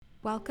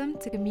Welcome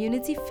to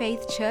Community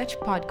Faith Church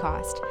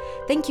Podcast.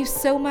 Thank you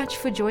so much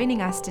for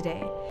joining us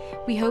today.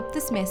 We hope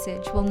this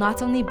message will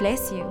not only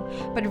bless you,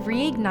 but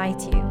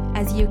reignite you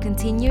as you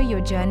continue your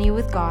journey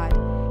with God.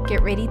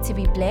 Get ready to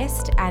be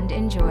blessed and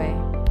enjoy.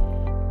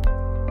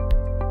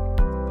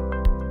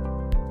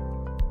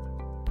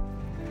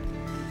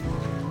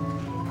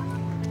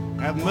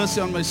 Have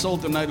mercy on my soul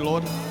tonight,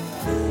 Lord.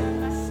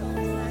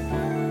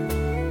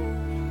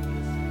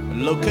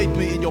 Locate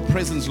me in your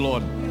presence,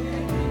 Lord.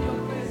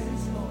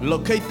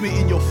 Locate me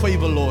in your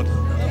favor, Lord.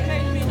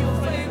 Locate me in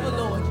your favor,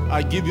 Lord.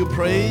 I give you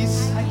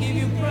praise. I give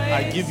you praise.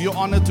 I give you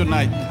honor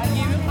tonight. I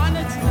give you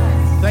honor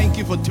tonight. Thank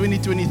you for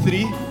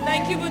 2023.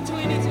 Thank you for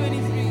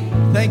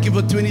 2023. Thank you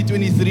for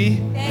 2023.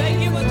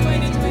 Thank you for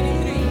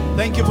 2023.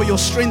 Thank you for your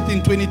strength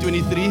in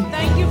 2023.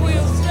 Thank you for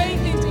your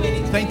strength in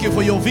 2023. Thank you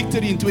for your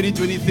victory in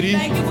 2023.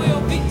 Thank you for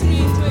your victory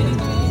in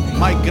 2023.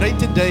 My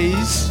greater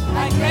days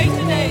My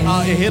greater days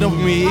are ahead of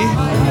me, are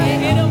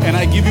ahead of me. and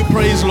I give you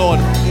praise, Lord.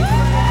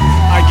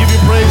 I give you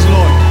praise,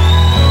 Lord.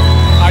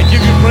 I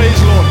give you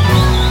praise, Lord.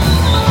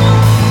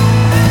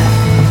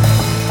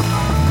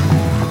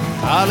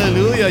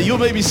 Hallelujah. You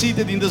may be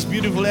seated in this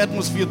beautiful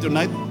atmosphere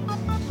tonight.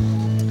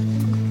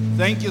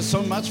 Thank you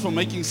so much for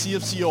making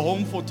CFC your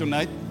home for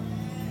tonight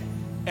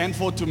and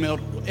for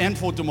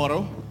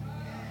tomorrow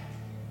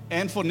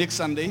and for next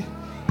Sunday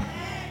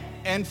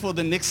and for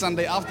the next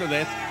Sunday after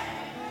that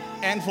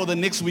and for the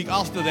next week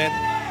after that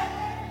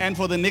and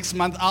for the next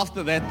month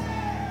after that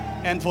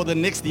and for the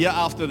next year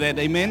after that.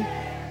 Amen.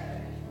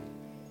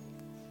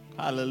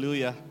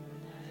 Hallelujah.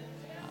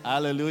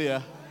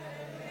 Hallelujah.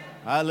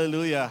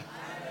 Hallelujah.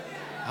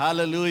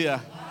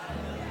 Hallelujah.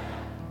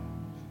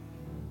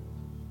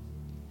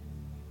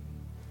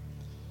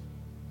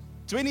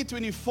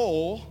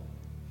 2024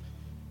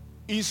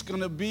 is going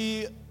to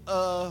be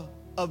a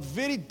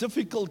very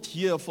difficult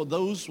year for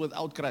those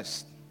without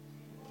Christ.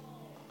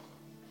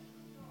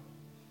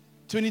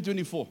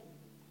 2024.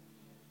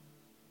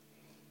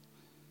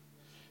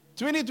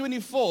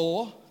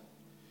 2024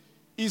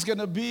 is going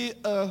to be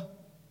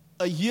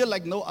a year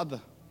like no other.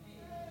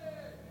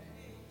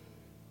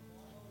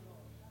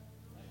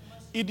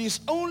 It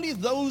is only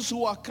those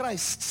who are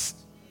Christ's,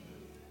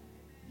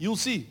 you'll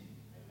see,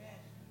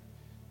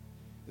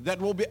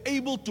 that will be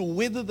able to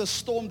weather the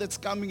storm that's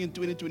coming in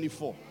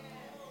 2024.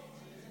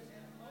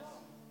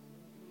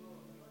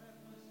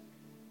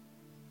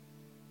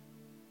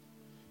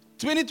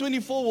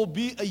 "2024 will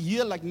be a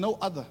year like no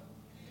other.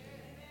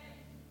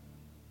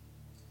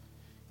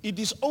 It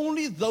is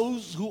only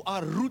those who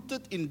are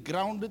rooted and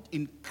grounded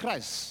in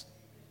Christ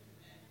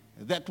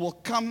that will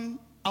come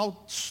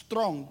out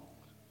strong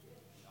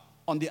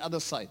on the other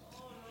side.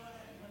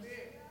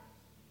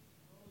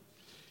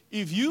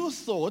 If you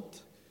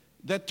thought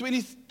that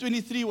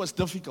 2023 was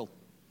difficult,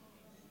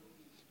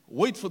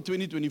 wait for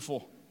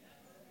 2024.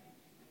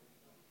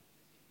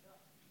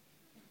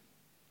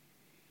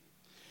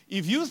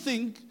 If you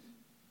think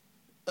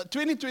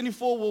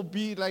 2024 will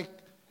be like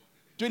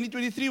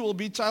 2023 will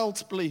be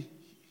child's play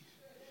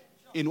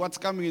in what's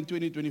coming in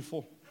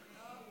 2024.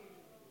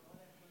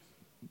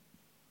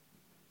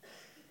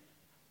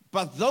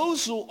 But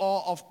those who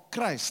are of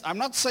Christ, I'm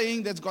not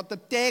saying that's got the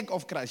tag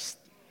of Christ.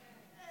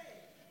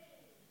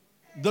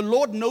 The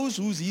Lord knows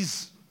who's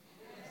his.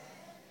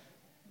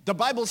 The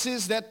Bible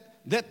says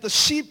that the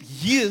sheep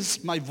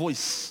hears my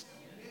voice.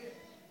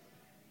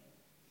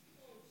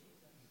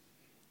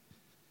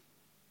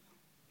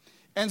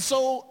 And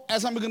so,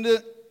 as I'm going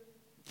to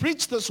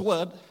preach this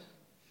word,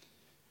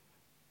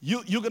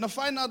 you're going to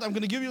find out, I'm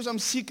going to give you some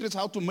secrets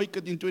how to make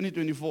it in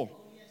 2024.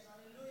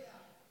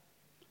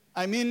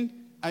 I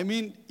mean,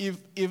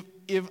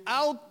 if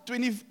our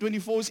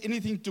 2024 is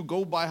anything to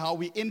go by how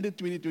we ended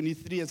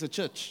 2023 as a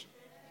church,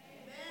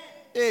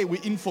 hey,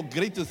 we're in for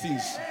greater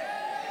things.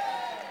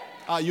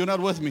 You're not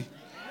with me?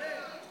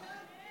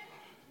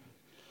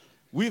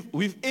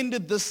 We've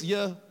ended this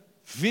year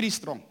very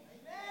strong.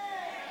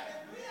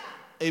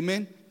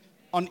 Amen.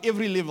 On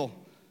every level.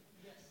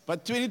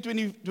 But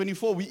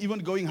 2024, we're even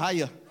going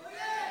higher.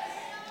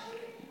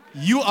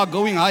 You are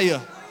going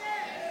higher.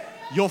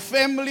 Your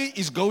family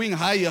is going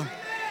higher.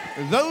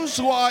 Those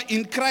who are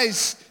in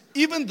Christ,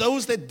 even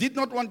those that did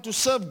not want to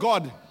serve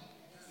God,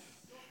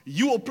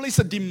 you will place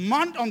a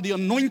demand on the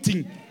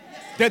anointing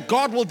that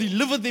God will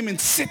deliver them and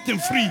set them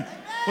free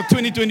for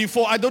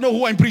 2024. I don't know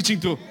who I'm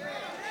preaching to.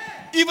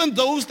 Even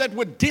those that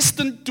were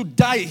destined to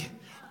die,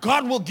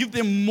 God will give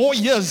them more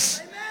years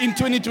in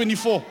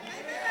 2024.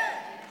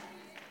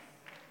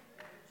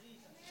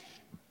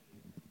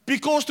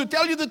 Because to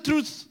tell you the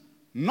truth,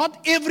 not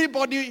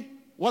everybody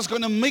was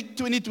going to make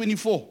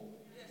 2024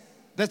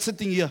 that's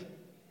sitting here.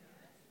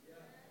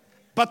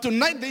 But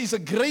tonight there is a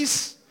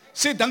grace.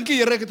 Say, dankie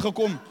Here, ek het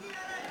gekom.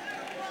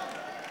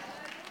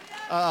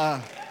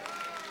 Yeah.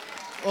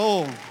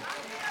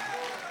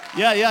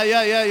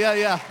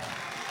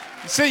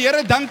 Say,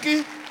 Here,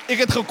 dankie, ek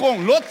het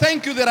gekom. Lord,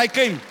 thank you that I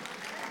came.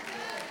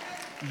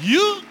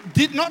 You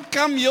did not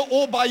come here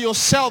all by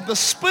yourself. The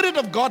Spirit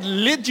of God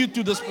led you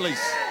to this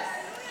place.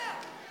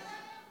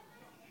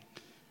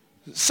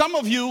 Some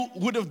of you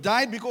would have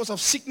died because of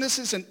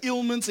sicknesses and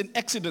ailments and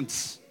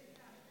accidents.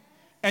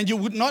 And you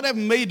would not have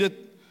made it.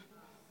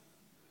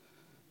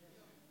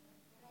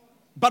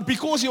 But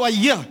because you are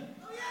here,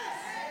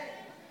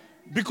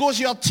 because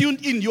you are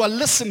tuned in, you are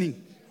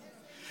listening.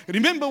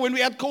 Remember when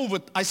we had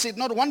COVID, I said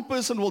not one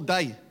person will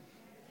die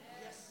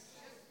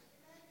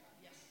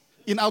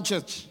in our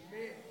church.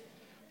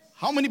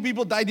 How many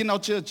people died in our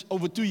church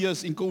over 2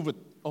 years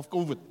of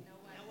COVID?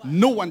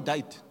 No one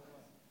died.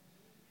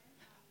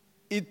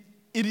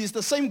 It is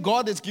the same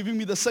God that's giving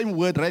me the same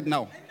word right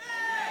now.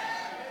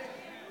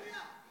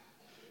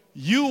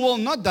 You will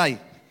not die.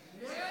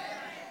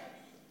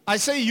 I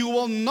say you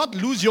will not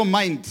lose your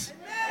mind.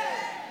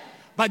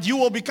 But you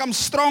will become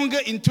stronger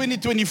in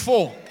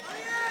 2024.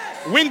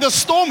 When the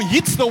storm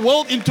hits the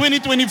world in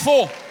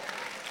 2024,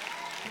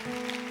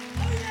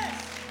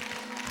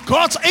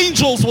 God's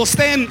angels will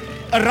stand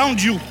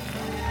around you.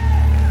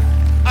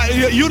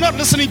 You're not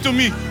listening to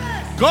me.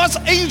 God's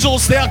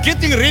angels, they are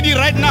getting ready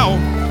right now.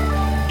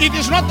 It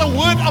is not the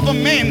word of a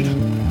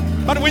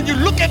man. But when you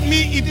look at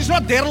me, it is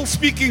not Darrel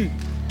speaking.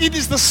 It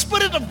is the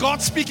Spirit of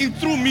God speaking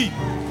through me.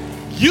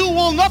 You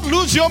will not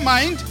lose your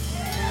mind.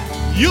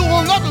 You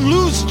will not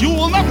lose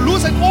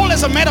it all.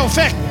 As a matter of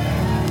fact,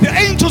 the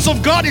angels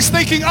of God is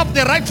taking up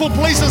their rightful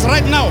places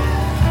right now.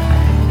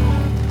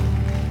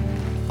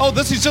 Oh,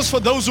 this is just for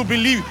those who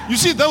believe. You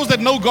see, those that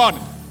know God.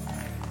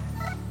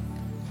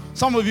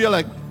 Some of you are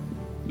like,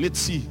 let's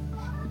see.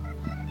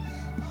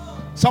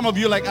 Some of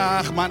you are like,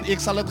 man, ek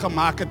sal het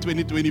gemaak in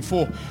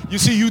 2024. You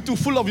see, you're too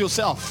full of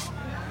yourself.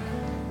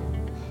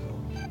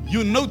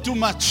 You know too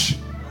much.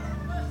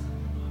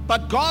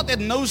 But God that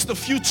knows the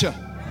future,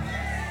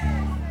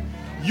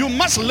 you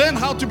must learn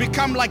how to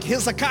become like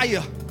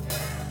Hezekiah.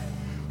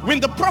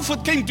 When the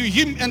prophet came to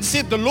him and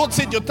said, the Lord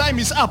said, your time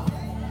is up.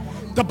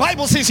 The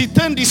Bible says he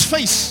turned his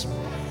face.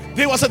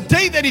 There was a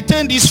day that he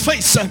turned his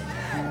face.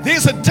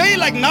 There's a day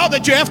like now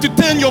that you have to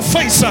turn your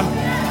face.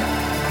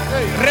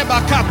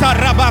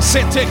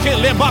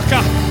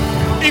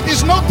 It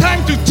is no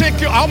time to check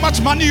how much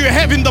money you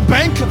have in the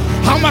bank,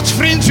 how much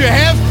friends you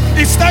have.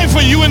 It's time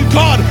for you and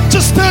God.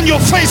 Just turn your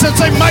face and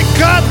say, my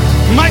God,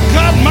 my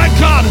God, my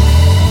God.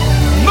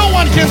 No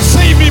one can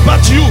save me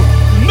but you.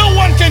 No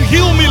one can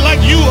heal me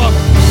like you are.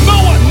 No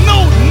one,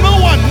 no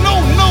one,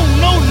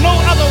 no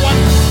other one.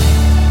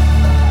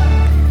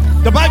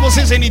 The Bible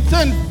says, and he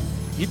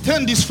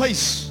turned his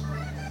face.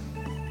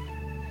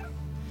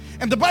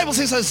 And the Bible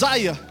says,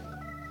 Isaiah,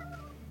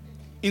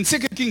 in 2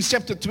 Kings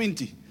chapter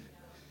 20,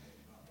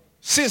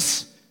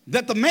 says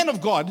that the man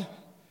of God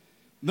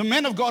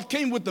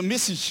came with the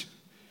message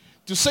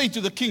to say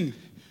to the king,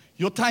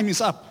 your time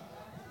is up.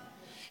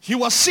 He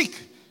was sick.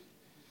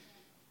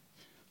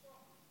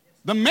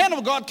 The man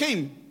of God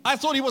came. I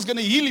thought he was going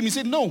to heal him. He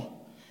said, no.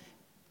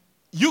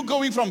 You're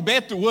going from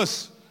bad to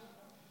worse.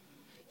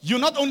 You're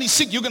not only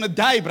sick, you're going to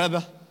die,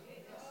 brother.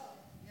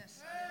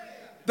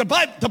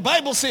 The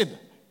Bible said,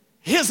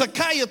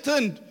 Hezekiah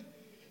turned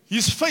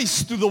his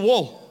face to the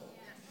wall.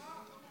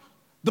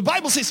 The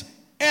Bible says,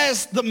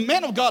 as the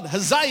man of God,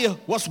 Isaiah,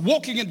 was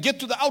walking and get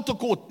to the outer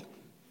court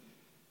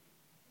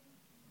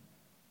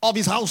of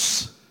his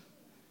house,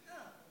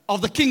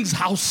 of the king's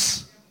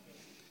house,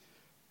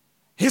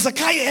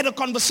 Hezekiah had a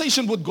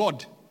conversation with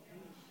God.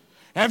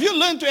 Have you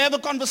learned to have a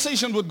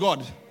conversation with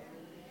God?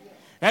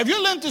 Have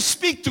you learned to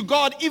speak to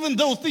God even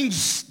though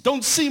things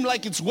don't seem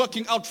like it's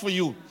working out for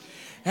you?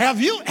 Have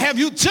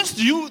you just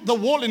you, the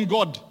wall, and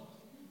God?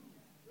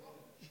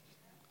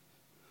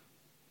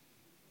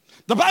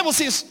 The Bible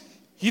says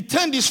he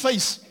turned his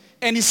face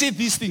and he said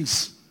these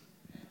things.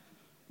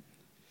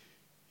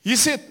 He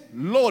said,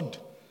 Lord,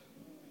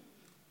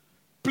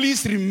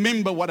 please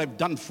remember what I've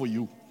done for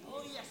you.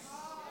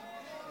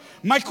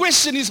 My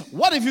question is,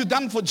 what have you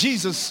done for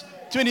Jesus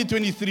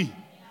 2023?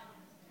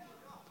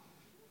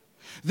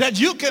 That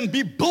you can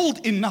be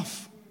bold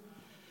enough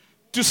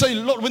to say,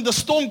 Lord, when the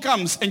storm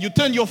comes and you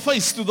turn your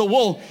face to the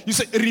wall, you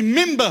say,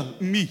 remember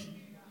me.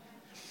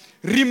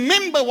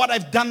 Remember what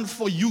I've done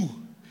for you.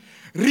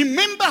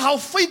 Remember how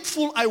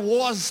faithful I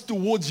was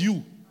towards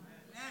you.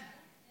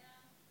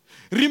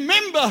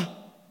 Remember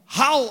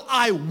how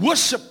I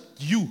worshiped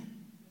you.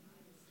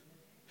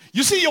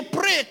 You see, your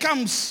prayer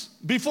comes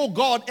before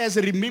God as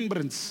a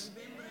remembrance.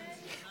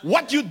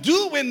 What you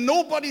do when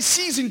nobody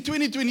sees in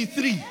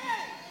 2023,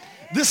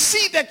 the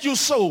seed that you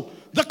sow,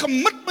 the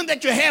commitment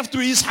that you have to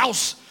his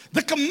house,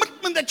 the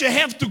commitment that you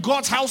have to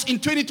God's house in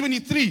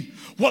 2023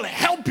 will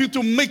help you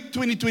to make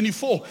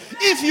 2024.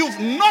 If you've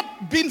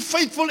not been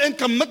faithful and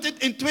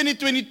committed in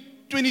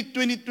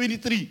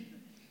 2023.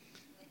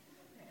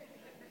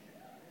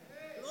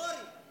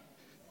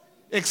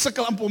 Ek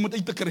sukkel amper om dit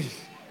uit te kry.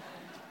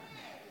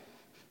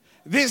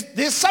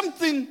 There's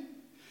something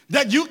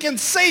that you can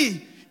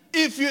say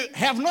if you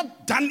have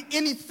not done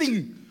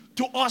anything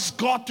to ask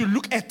God to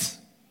look at.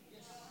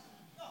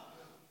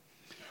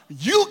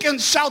 You can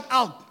shout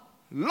out,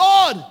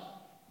 Lord,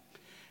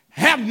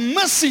 have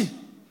mercy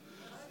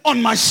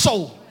on my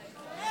soul.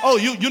 Oh,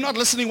 you're not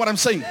listening what I'm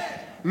saying.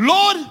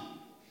 Lord,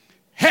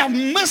 have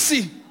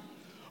mercy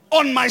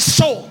on my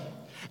soul.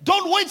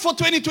 Don't wait for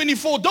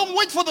 2024. Don't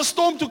wait for the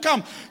storm to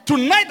come.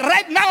 Tonight,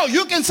 right now,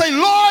 you can say,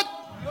 Lord,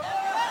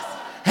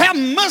 have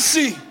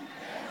mercy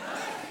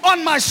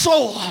on my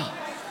soul.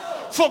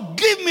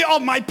 Forgive me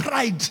of my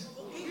pride.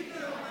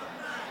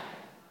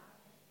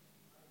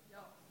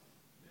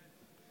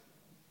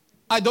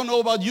 I don't know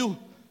about you.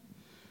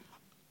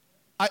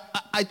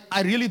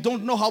 I really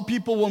don't know how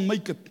people will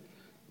make it.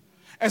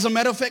 As a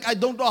matter of fact, I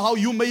don't know how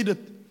you made it.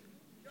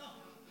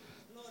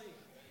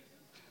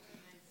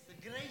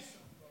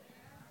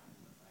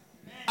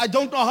 I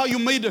don't know how you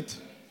made it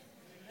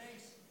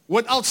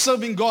without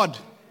serving God.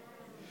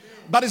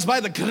 But it's by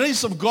the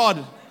grace of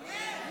God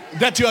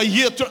that you are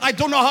here. I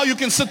don't know how you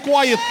can sit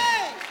quiet.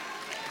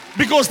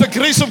 Because the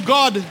grace of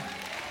God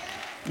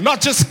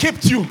not just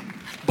kept you,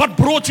 but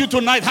brought you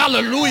tonight.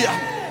 Hallelujah.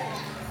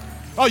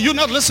 Oh, you're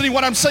not listening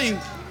what I'm saying.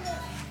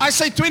 I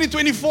say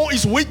 2024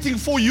 is waiting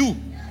for you.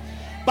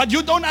 But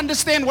you don't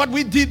understand what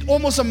we did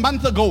almost a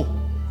month ago.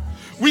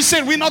 We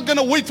said we're not going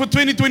to wait for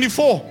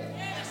 2024.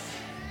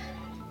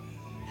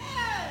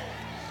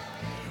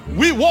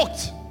 We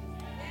walked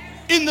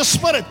in the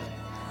Spirit.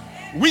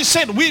 We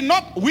said we're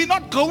not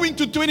going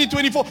to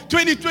 2024.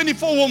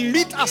 2024 will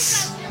meet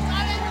us.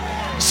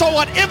 So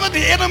whatever the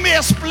enemy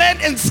has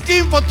planned and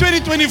schemed for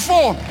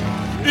 2024,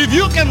 if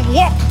you can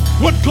walk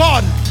with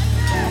God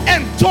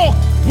and talk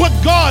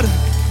with God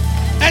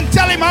and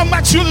tell him how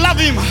much you love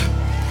him,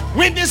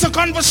 when there's a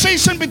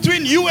conversation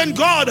between you and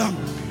God,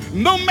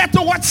 no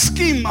matter what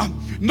scheme,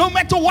 no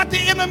matter what the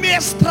enemy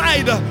has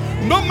tried,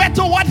 no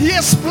matter what he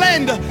has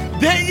planned,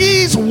 there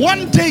is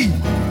one day.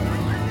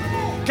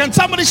 Can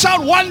somebody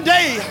shout one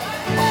day?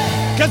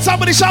 Can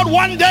somebody shout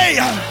one day?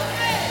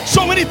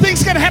 So many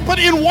things can happen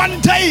in one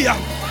day.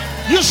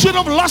 You should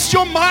have lost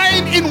your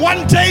mind in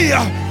one day,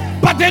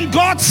 but then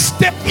God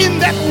stepped in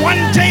that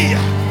one day.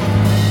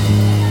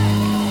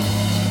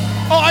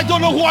 Oh, I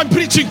don't know who I'm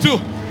preaching to.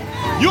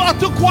 You are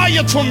too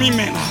quiet for me,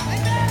 man.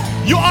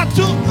 You are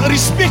too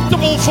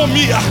respectable for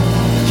me.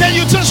 Can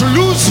you just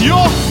lose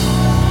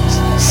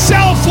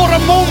yourself for a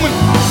moment?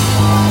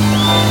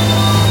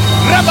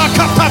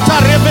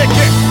 Rabakatata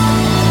Rebeke.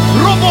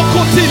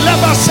 Robokoti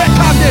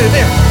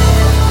Labasekade.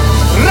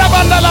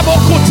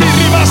 Rabanalabokoti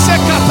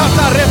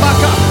Ribasekatata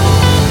Rebaka.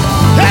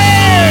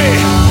 Hey!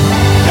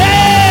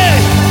 Hey!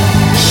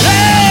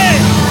 Hey!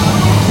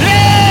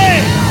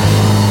 Hey!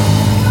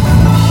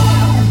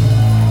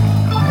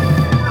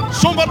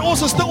 Sommer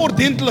ons is te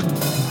ordentlik.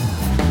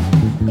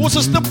 Ons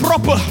is te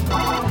proper.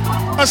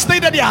 As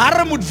tyd dat die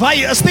hare moet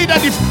waai, as tyd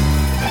dat die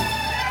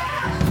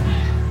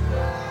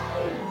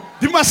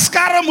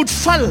mascara moet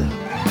val.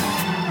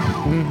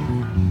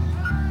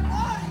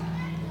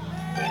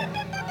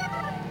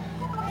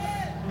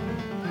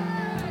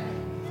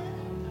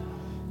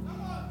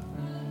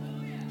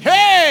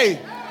 Hey!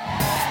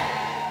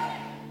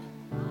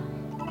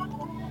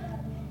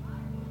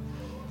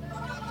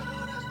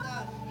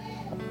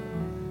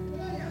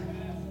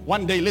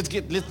 One day, let's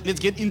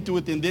get into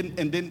it, and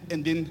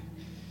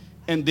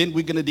then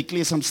we're gonna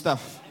declare some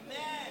stuff.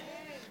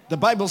 The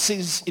Bible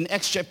says in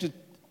Acts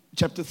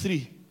chapter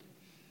 3,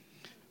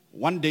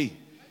 one day.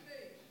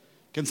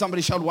 Can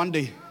somebody shout one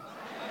day?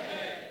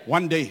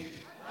 One day.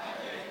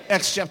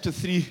 Acts chapter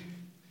 3,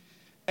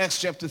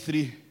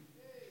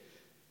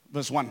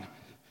 verse 1.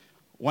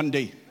 One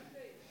day.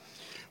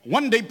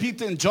 One day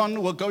Peter and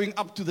John were going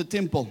up to the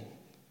temple.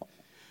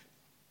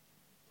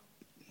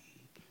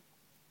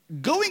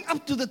 Going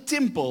up to the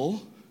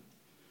temple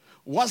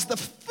was the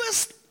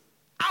first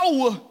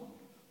hour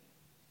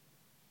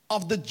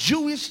of the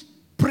Jewish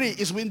prayer,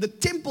 is when the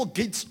temple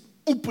gates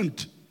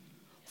opened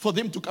for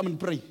them to come and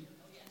pray.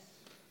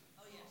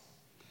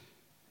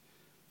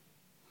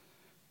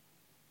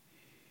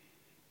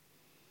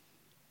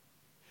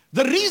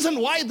 The reason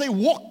why they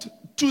walked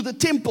to the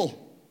temple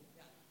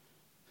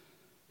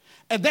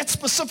at that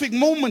specific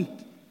moment,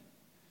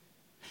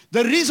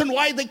 the reason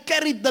why they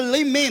carried the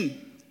lame man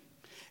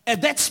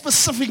at that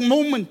specific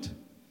moment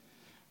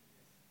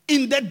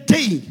in that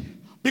day,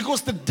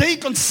 because the day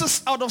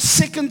consists out of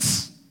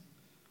seconds,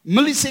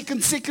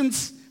 milliseconds,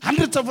 seconds,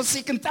 hundreds of a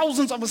second,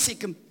 thousands of a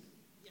second.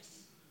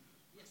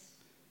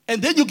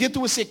 And then you get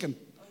to a second.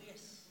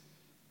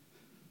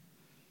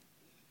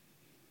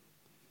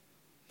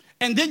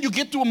 And then you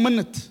get to a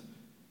minute.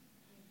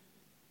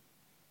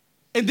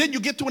 And then you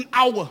get to an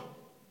hour.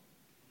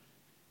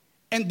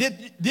 And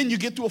then you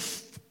get to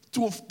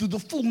the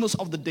fullness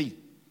of the day.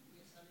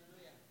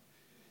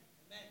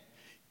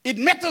 It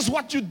matters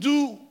what you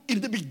do in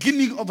the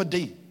beginning of a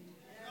day.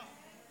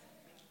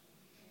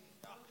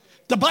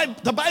 The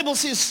Bible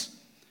says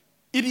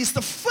it is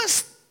the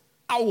first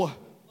hour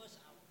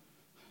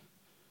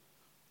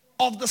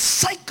of the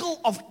cycle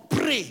of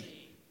prayer.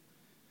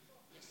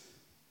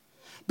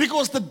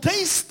 Because the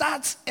day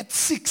starts at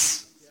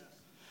 6.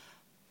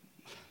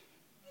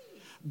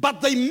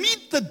 But they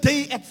meet the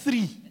day at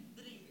 3.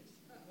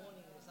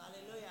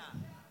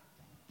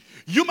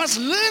 You must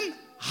learn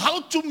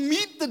how to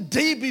meet the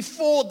day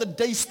before the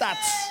day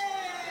starts.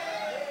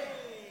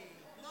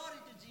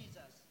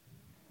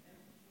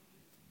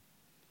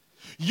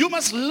 You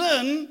must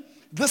learn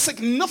the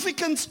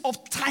significance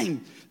of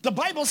time. The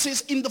Bible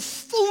says in the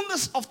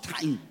fullness of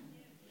time,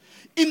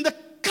 in the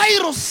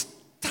kairos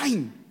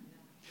time,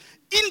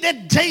 in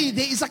that day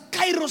there is a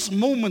kairos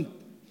moment.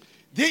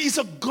 There is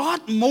a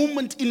God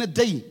moment in a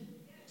day.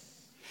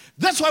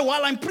 That's why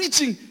while I'm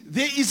preaching,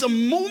 there is a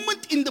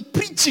moment in the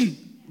preaching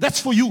that's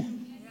for you.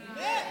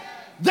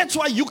 That's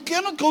why you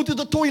cannot go to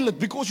the toilet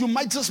because you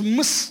might just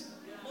miss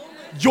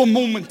your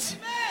moment.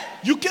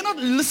 You cannot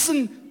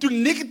listen to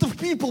negative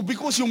people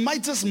because you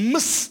might just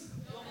miss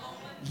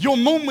your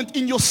moment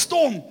in your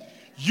storm.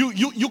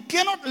 You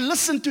cannot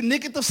listen to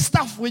negative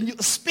stuff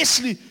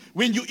especially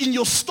when you're in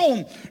your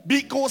storm,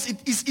 because it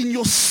is in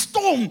your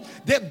storm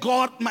that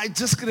God might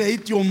just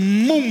create your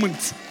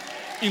moment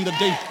in the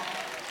day.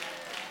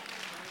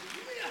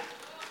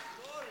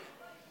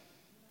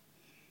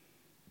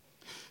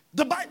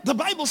 The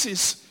Bible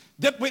says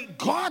that when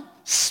God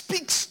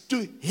speaks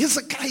to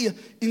Hezekiah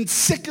in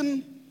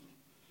 2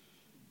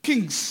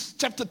 Kings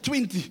chapter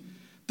 20,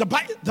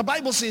 the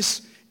Bible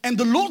says, and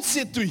the Lord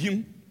said to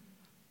him,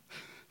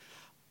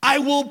 I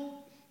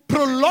will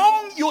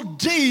prolong your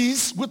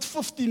days with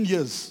 15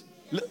 years.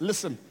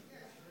 Listen,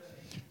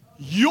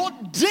 your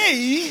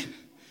day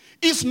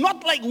is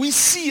not like we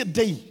see a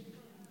day.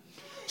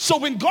 So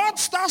when God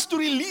starts to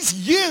release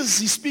years,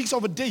 he speaks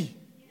of a day.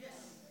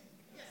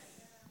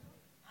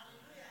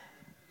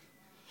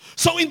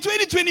 So in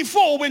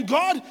 2024, when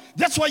God,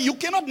 that's why you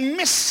cannot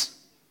miss,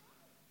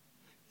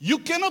 you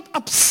cannot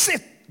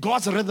upset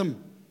God's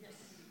rhythm.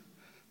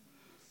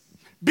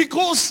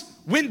 Because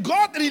when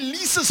God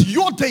releases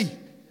your day,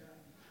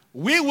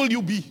 where will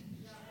you be?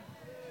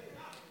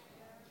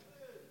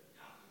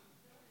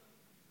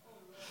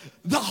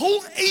 The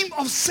whole aim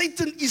of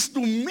Satan is to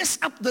mess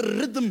up the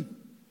rhythm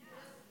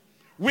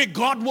where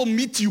God will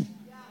meet you.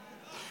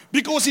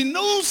 Because he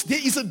knows there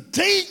is a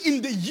day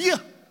in the year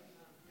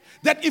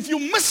that if you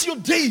miss your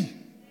day,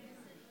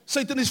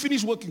 Satan is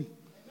finished working.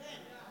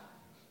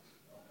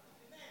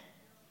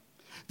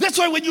 That's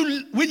why when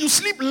you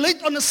sleep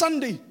late on a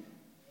Sunday,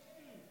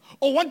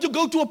 or want to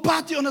go to a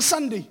party on a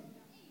Sunday,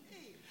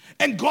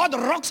 and God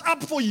rocks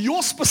up for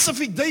your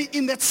specific day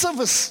in that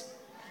service,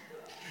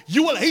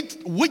 you will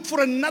wait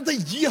for another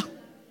year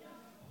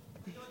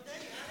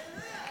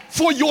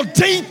for your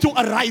day to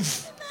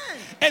arrive.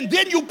 And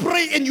then you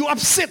pray and you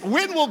upset,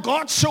 when will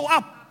God show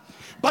up?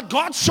 But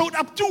God showed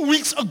up 2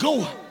 weeks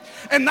ago,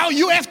 and now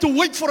you have to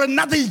wait for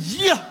another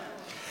year.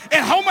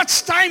 And how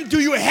much time do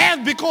you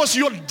have, because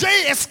your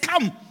day has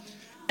come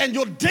and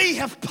your day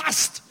have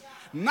passed?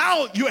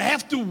 Now you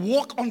have to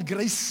walk on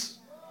grace.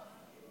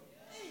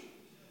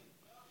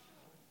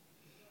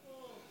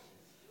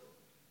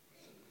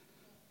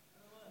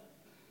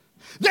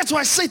 That's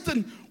why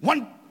Satan, what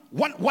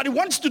he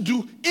wants to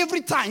do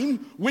every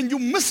time when you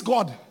miss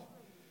God,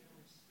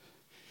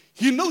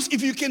 he knows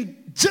if you can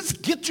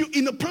just get you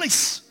in a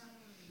place,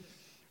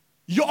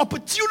 your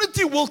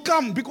opportunity will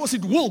come, because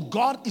it will.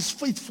 God is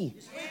faithful.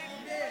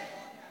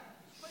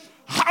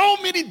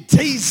 How many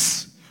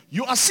days?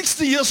 You are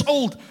 60 years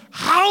old.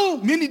 How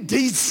many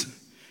days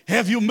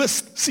have you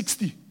missed?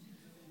 60.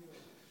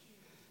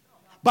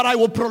 But I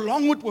will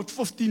prolong it with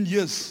 15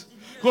 years.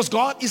 Because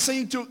God is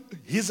saying to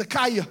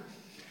Hezekiah,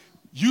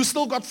 you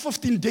still got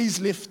 15 days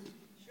left.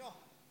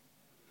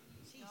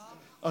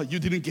 Oh, you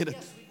didn't get it.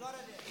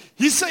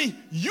 He say,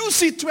 you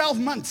see 12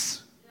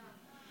 months.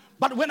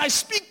 But when I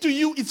speak to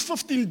you, it's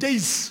 15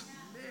 days.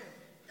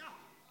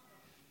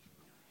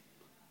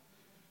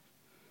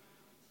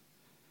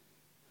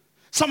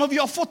 Some of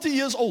you are 40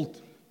 years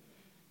old.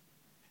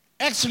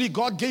 Actually,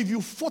 God gave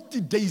you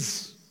 40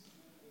 days.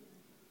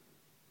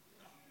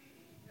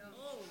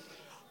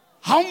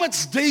 How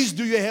much days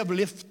do you have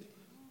left?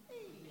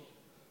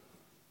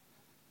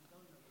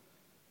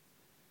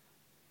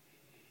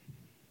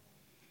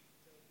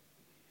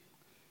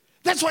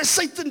 That's why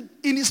Satan,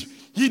 he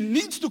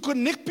needs to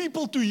connect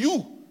people to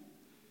you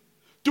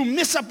to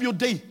mess up your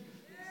day.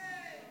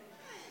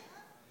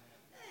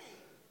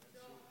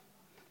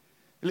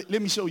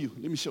 Let me show you.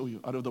 Let me show you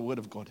out of the Word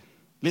of God.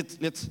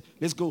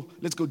 Let's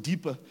go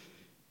deeper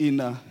in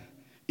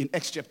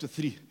Acts chapter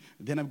 3.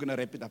 Then I'm going to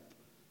wrap it up.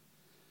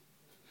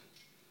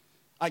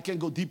 I can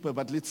go deeper,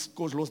 but let's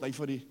go lost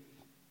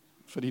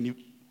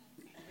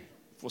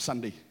for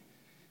Sunday.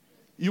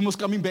 You must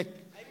coming back.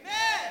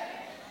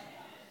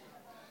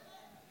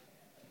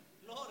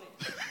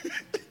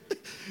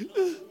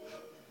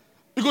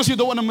 Because you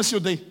don't want to miss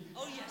your day.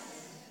 Oh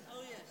yes.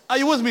 Oh yes. Are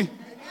you with me?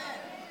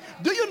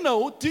 Do you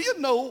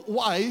know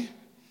why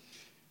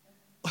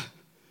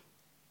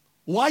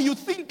you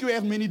think you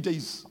have many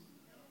days?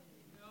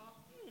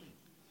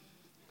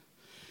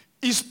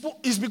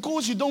 It's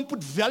because you don't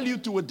put value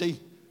to a day.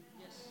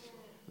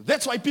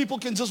 That's why people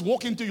can just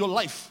walk into your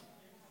life.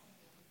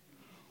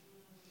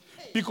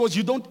 Because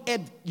you don't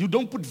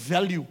put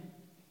value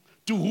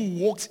to who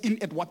walks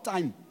in at what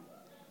time.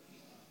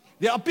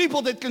 There are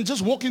people that can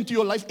just walk into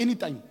your life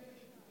anytime,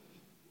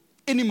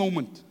 any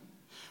moment.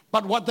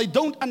 But what they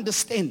don't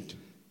understand,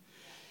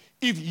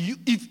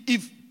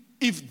 it's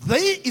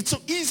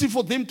so easy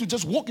for them to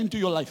just walk into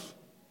your life.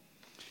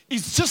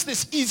 it's just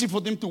as easy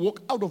for them to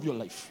walk out of your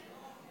life.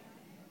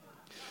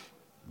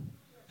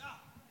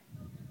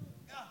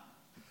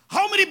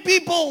 How many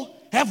people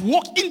have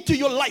walked into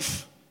your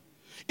life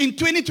in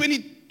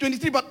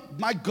 2023, but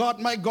my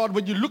God,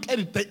 when you look at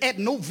it, they add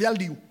no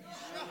value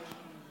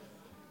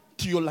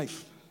to your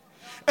life.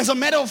 As a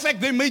matter of fact,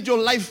 they made your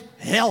life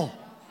hell.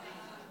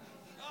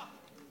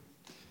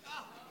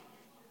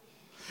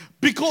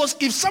 Because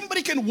if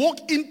somebody can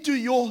walk into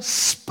your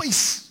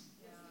space,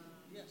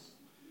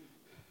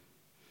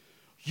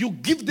 you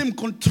give them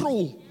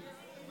control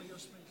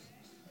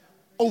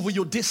over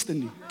your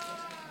destiny.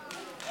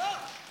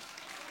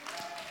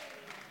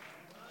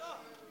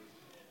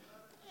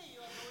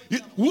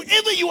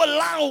 Whoever you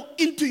allow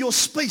into your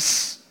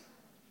space,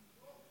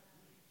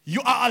 you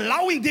are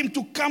allowing them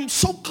to come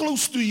so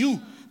close to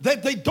you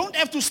that they don't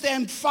have to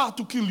stand far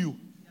to kill you.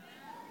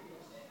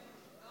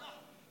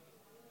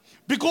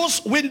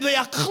 Because when they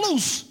are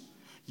close,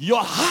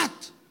 your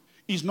heart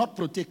is not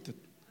protected.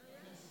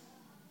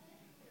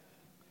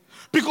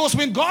 Because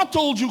when God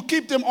told you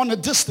keep them on a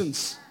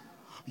distance,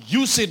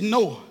 you said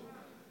no.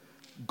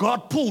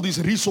 God pulled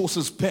his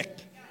resources back.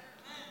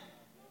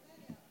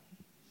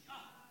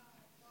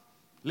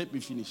 Let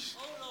me finish.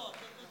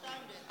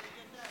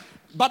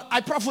 But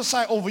I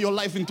prophesy over your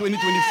life in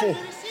 2024.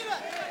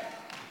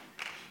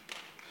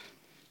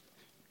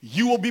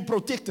 You will be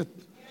protected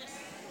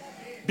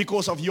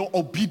because of your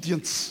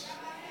obedience.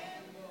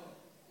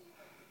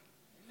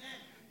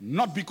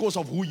 Not because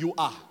of who you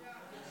are.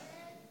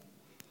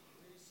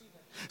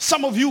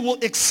 Some of you will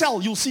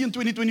excel. You'll see in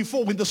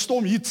 2024 when the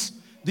storm hits.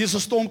 There's a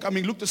storm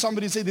coming. Look to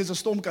somebody and say, there's a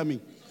storm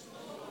coming.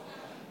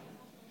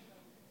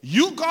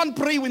 You can't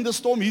pray when the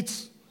storm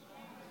hits.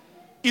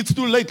 It's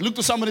too late. Look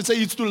to somebody and say,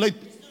 it's too late.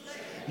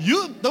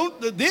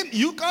 Then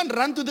you can't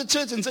run to the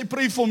church and say,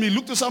 pray for me.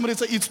 Look to somebody and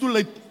say, it's too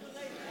late.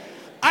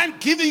 I'm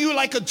giving you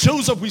like a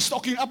Joseph. We're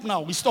stocking up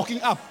now. We're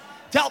stocking up.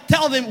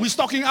 Tell them we're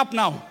stocking up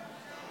now.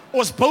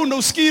 Ons bou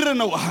nou skure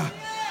nou.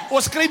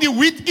 Ons kry die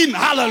wheat in.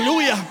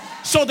 Hallelujah.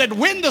 So that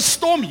when the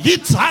storm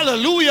hits,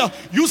 hallelujah,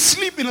 you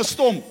sleep in a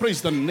storm.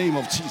 Praise the name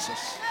of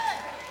Jesus.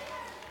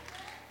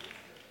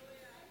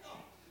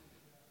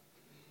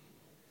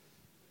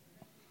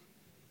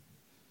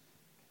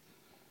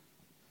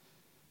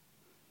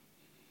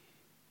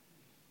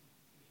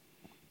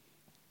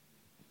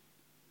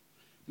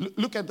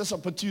 Look at this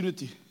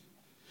opportunity.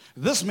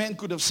 This man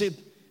could have said,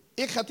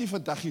 ek gaan nie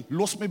vandag nie,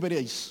 los my by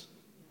die huis.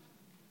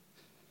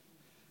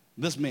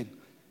 This man.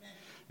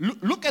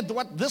 Look at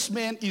what this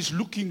man is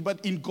looking,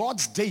 but in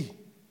God's day,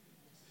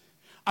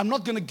 I'm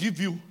not going to give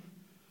you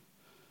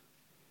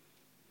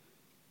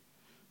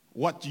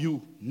what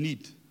you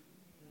need.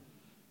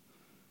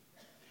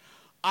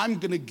 I'm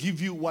going to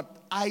give you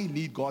what I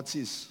need, God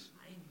says.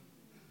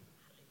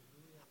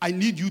 I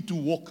need you to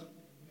walk.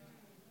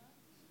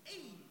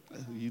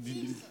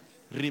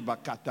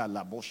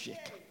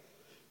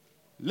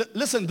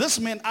 Listen, this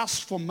man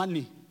asked for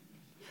money.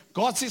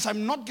 God says,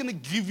 I'm not going to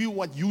give you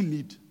what you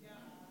need.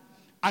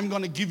 I'm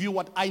going to give you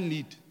what I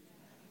need.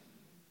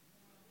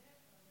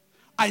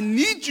 I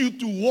need you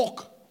to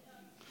walk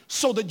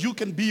so that you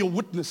can be a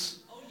witness.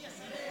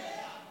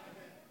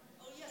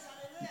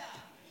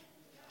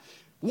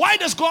 Why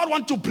does God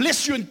want to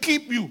bless you and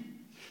keep you?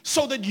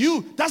 So that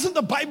doesn't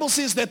the Bible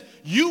says that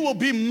you will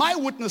be my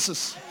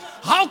witnesses?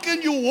 How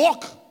can you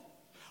walk?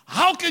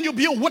 How can you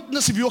be a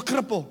witness if you're a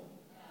cripple?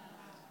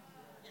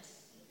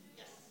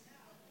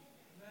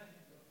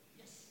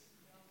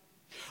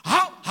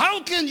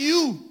 How can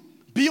you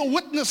be a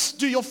witness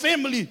to your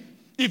family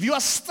if you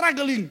are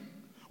struggling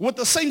with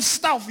the same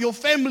stuff your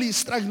family is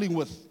struggling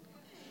with?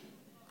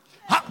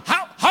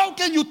 How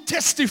can you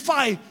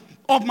testify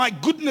of my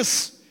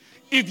goodness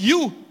if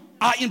you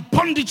are in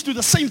bondage to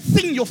the same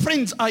thing your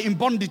friends are in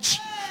bondage?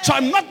 So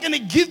I'm not going to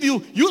give you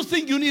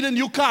think you need a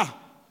new car.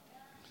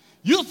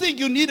 You think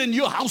you need a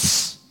new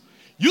house.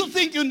 You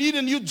think you need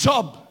a new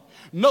job.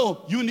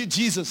 No, you need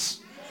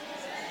Jesus.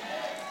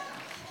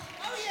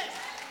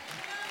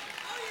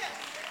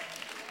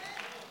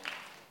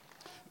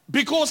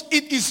 Because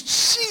it is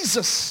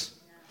Jesus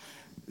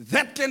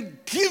that can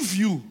give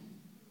you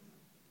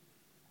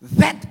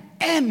that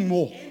and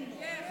more.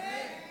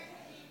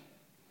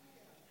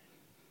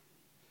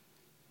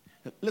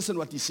 Listen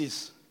what he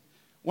says.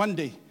 One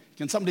day.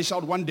 Can somebody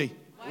shout one day?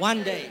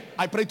 One day.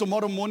 I pray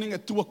tomorrow morning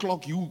at 2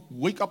 o'clock, you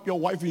wake up your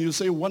wife and you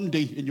say one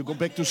day and you go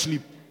back to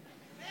sleep.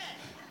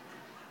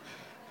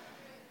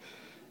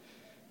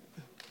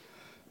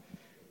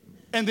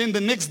 And then the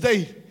next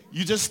day,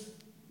 you just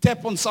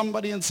tap on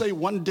somebody and say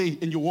one day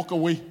and you walk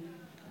away.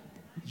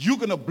 You're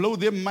going to blow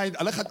their mind.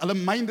 Their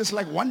mind is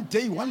like one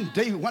day, one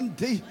day, one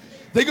day.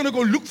 They're going to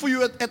go look for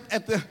you at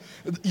the,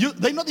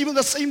 they're not even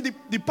the same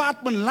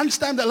department.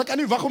 Lunchtime, they're like,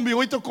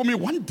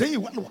 one day,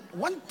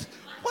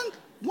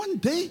 one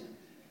day.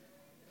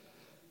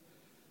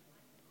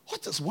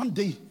 What is one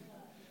day?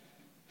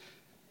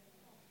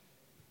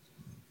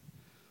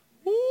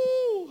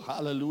 Ooh,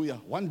 hallelujah.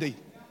 One day.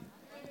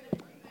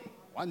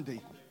 One day.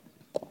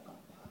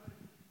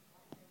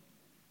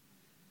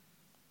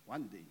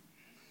 One day.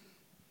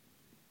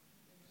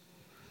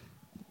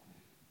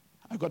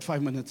 got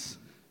 5 minutes.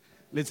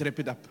 Let's wrap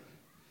it up.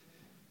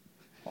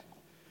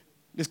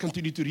 Let's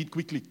continue to read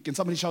quickly. Can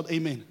somebody shout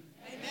amen?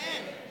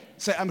 Amen.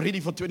 Say, I'm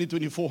ready for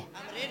 2024.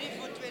 I'm ready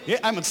for 2024. Yeah,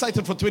 I'm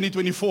excited for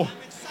 2024.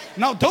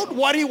 Now, don't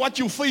worry what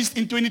you faced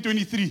in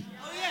 2023.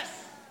 Oh, yes.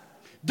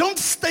 Don't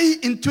stay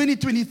in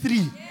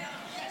 2023.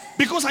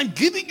 Because I'm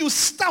giving you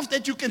stuff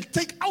that you can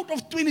take out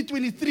of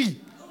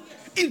 2023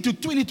 into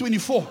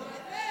 2024.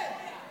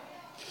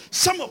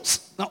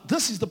 Now,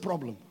 this is the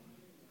problem.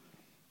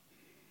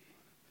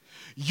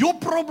 Your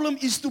problem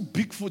is too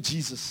big for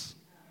Jesus.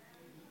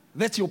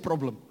 That's your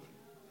problem.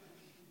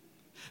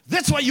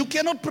 That's why you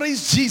cannot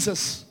praise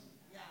Jesus.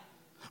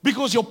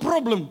 Because your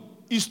problem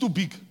is too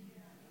big.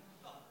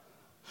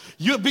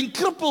 You have been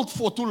crippled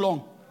for too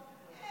long.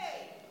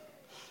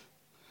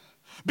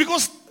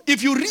 Because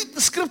if you read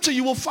the scripture,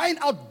 you will find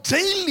out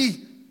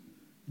daily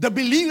the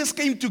believers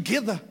came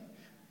together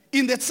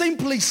in that same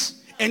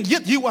place. And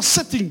yet he was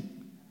sitting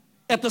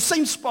at the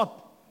same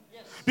spot.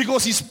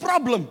 Because his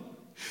problem,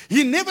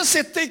 he never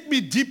said, take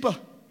me deeper.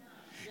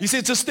 He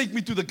said, just take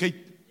me to the gate.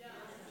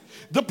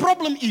 The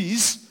problem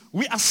is,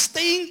 we are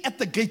staying at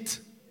the gate.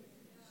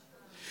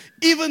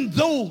 Even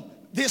though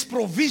there's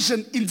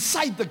provision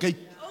inside the gate.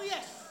 Oh,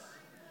 yes.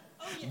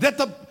 Oh,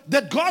 yes.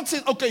 That God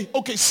says,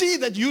 okay, see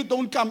that you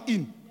don't come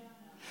in.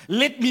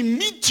 Let me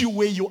meet you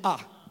where you are.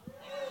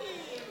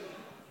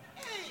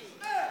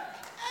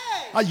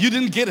 You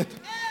didn't get it.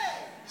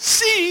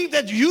 Seeing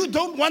that you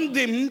don't want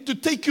them to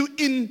take you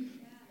in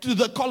to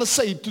the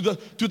Colosseum, to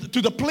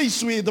the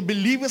place where the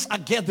believers are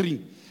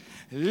gathering.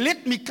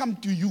 Let me come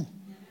to you.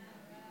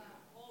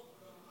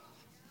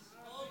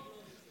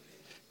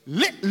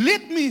 Let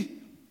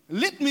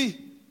me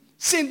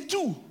send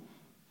 2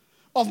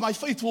 of my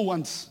faithful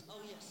ones.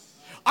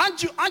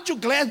 Aren't you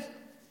glad?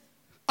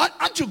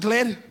 Aren't you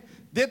glad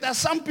that there are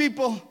some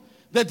people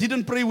that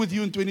didn't pray with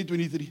you in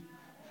 2023?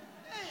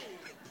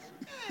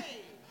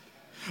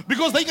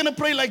 Because they're going to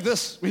pray like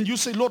this. When you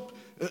say, Lord,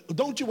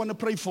 don't you want to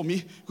pray for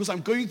me? Because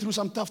I'm going through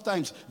some tough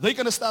times. They're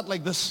going to start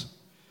like this.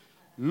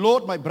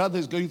 Lord, my brother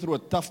is going through a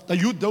tough time.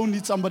 You don't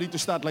need somebody to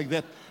start like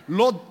that.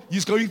 Lord,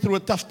 he's going through a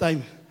tough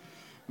time.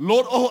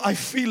 Lord, oh, I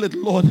feel it,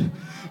 Lord.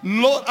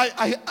 Lord,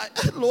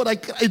 Lord, I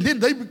cry. And then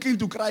they begin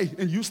to cry.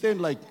 And you stand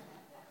like,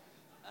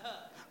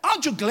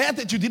 aren't you glad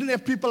that you didn't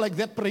have people like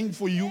that praying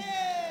for you?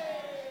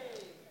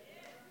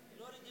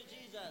 Glory to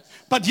Jesus.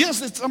 But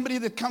here's somebody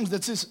that comes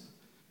that says,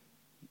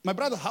 my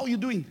brother, how are you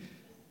doing?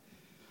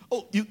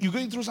 Oh, you're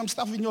going through some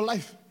stuff in your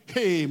life.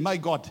 Hey, my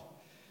God.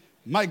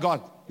 My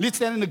God. Let's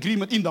stand in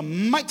agreement in the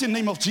mighty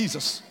name of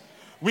Jesus.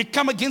 We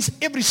come against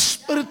every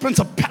spirit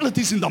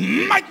principalities in the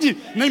mighty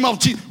name of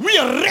Jesus. We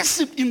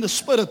arrest it in the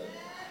spirit.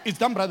 It's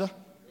done, brother.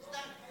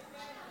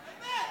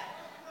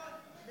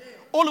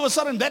 All of a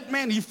sudden, that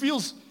man, he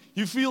feels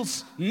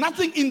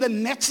nothing in the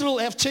natural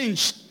have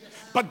changed.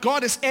 But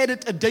God has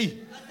added a day.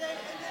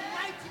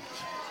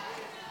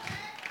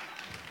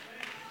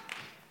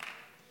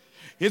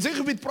 Jy sê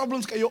gebied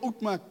problems kan jou oud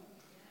maak.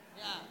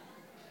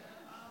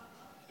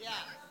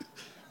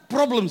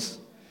 Problems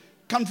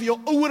kan vir jou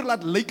ouer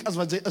laat lyk as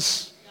wat jy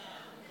is.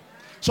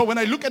 So when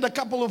I look at a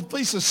couple of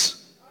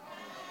faces,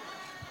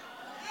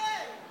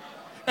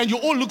 and you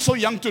all look so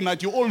young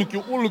tonight, you all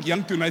look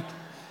young tonight.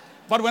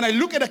 But when I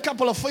look at a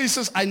couple of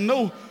faces, I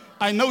know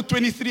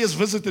 23 has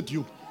visited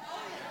you.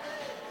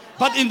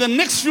 But in the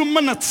next few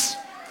minutes,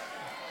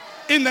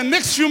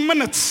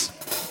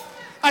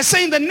 I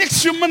say in the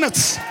next few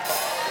minutes,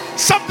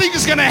 something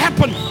is going to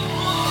happen.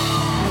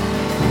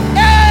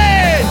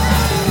 Hey!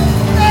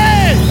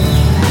 Hey!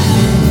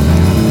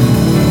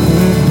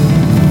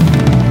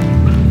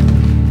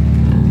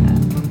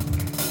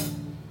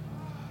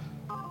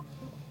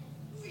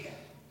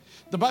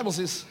 The Bible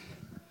says,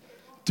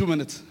 2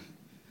 minutes.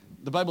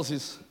 The Bible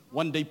says,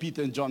 one day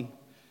Peter and John,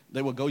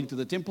 they were going to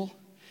the temple,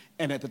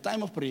 and at the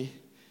time of prayer,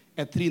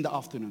 at 3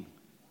 PM.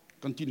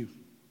 Continue.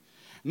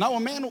 Now a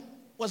man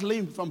was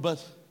lame from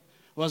birth,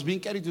 was being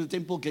carried to the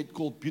temple gate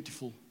called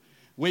Beautiful,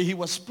 where he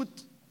was put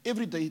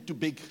every day to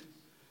beg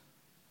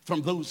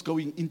from those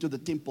going into the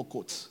temple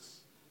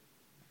courts.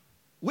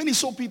 When he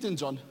saw Peter and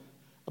John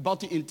about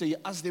to enter, he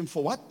asked them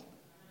for what?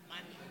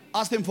 Money.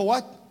 Asked them for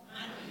what? Money.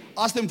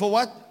 Asked them for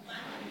what?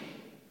 Money.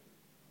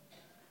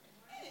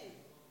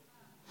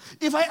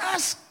 If I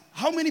ask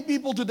how many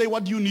people today,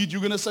 what do you need?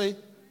 You're going to say,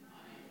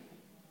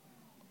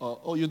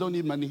 oh, you don't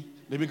need money.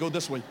 Let me go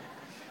this way.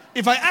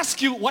 If I ask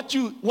you what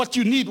you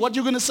need, what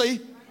you're going to say?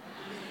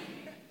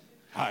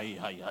 Hi.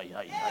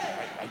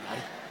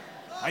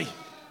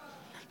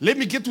 Let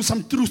me get to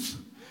some truth.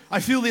 I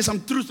feel there's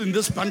some truth in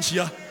this bunch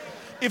here.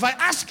 If I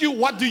ask you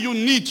what do you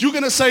need, you're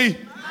going to say,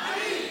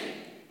 money.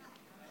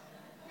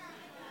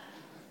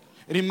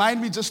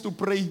 Remind me just to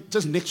pray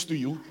just next to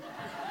you.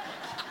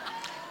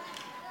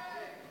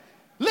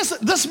 Listen,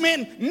 this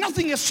man,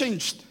 nothing has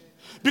changed.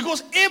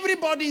 Because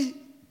everybody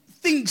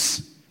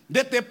thinks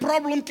that their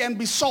problem can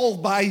be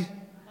solved by.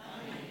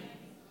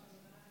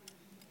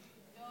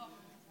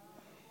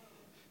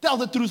 Tell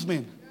the truth,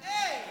 man.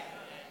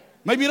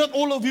 Maybe not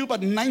all of you,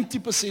 but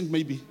 90%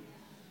 maybe.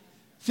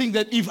 think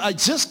that if I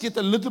just get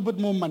a little bit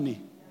more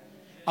money,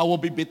 I will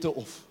be better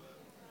off.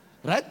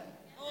 Right?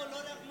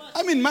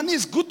 I mean, money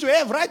is good to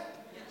have, right?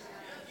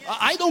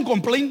 I don't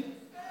complain.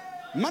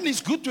 Money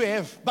is good to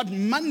have. But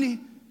money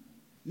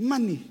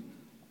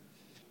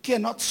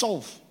cannot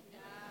solve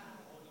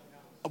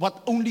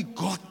what only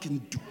God can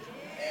do.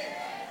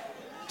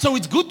 So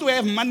it's good to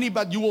have money,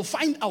 but you will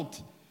find out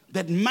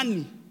that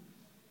money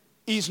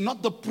is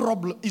not the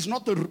problem, is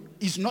not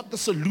the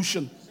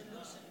solution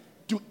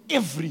to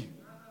every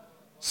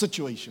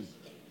situation.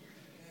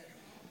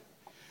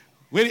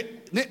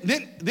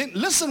 Then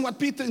listen what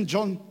Peter and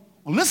John,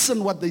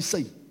 listen what they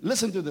say.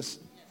 Listen to this.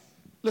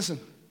 Listen.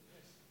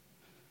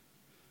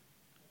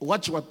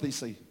 Watch what they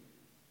say.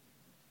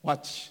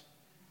 Watch.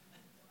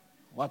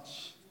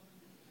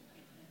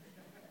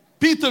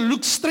 Peter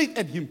looked straight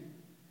at him,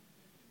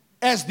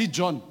 as did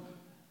John.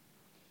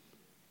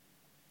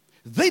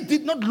 They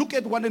did not look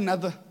at one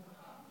another,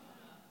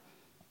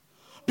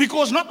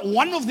 because not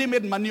one of them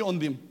had money on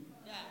them.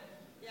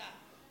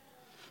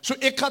 So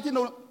ek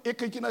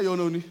kyk na jou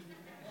nou nie.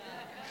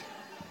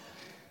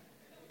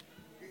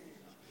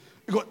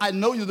 Because I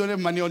know you don't have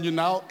money on you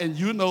now, and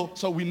you know,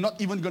 so we're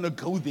not even going to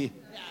go there.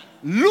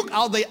 Look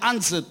how they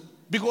answered,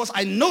 because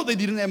I know they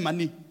didn't have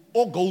money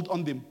or gold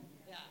on them.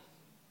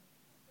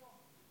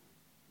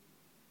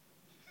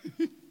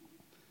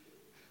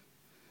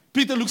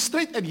 Peter looked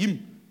straight at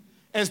him,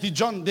 as did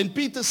John. Then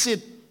Peter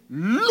said,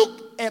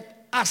 look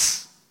at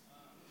us.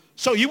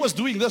 So he was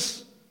doing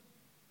this.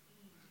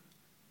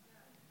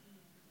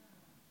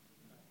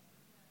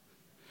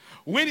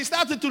 When he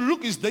started to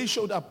look, his day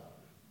showed up.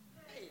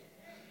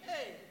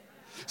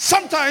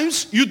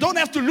 Sometimes you don't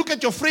have to look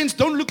at your friends,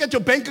 don't look at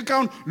your bank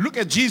account, look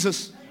at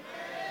Jesus.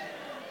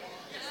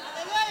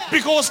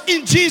 Because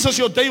in Jesus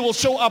your day will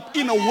show up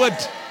in a word.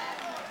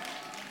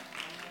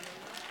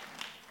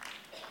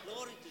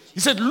 He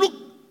said, look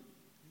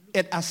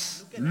at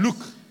us.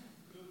 Look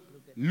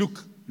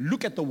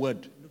at the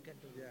word.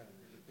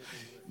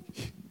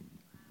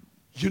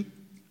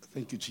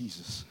 Thank you,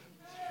 Jesus.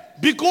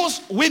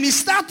 Because when he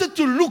started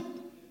to look,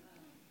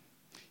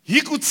 he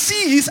could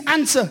see his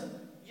answer.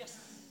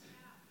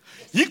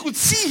 He could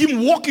see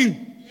him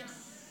walking.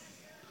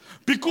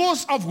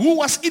 Because of who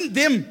was in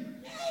them.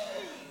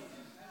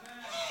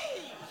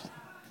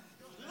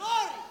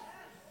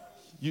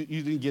 You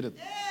didn't get it.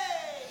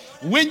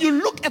 When you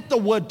look at the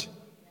word,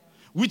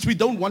 which we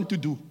don't want to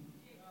do,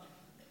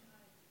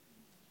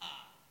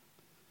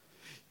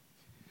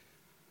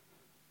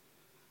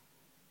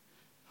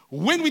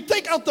 when we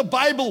take out the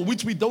Bible,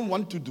 which we don't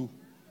want to do,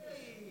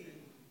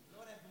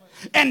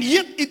 and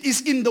yet it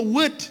is in the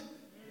word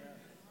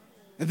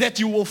that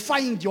you will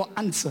find your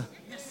answer.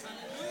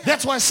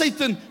 That's why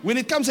Satan, when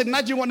it comes at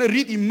night you want to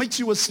read, he makes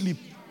you asleep.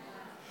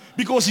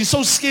 Because he's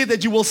so scared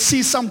that you will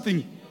see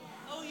something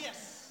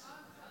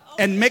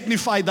and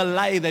magnify the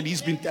lie that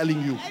he's been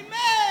telling you.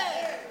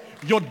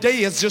 Your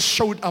day has just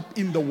showed up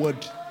in the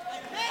word.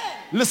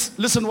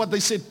 Listen what they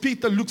said.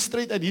 Peter looked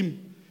straight at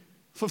him.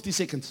 50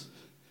 seconds.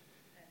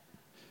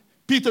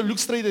 Peter looked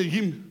straight at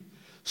him.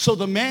 So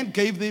the man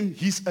gave them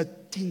his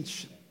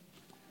attention.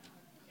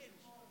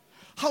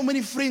 How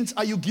many friends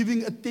are you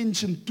giving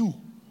attention to?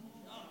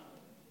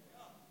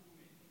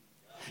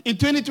 In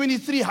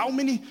 2023, how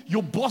many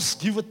your boss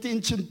give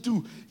attention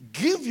to?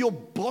 Give your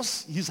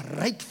boss his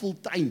rightful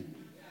time.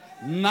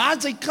 Na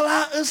sy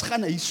klaar is,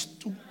 gaan huis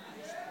toe.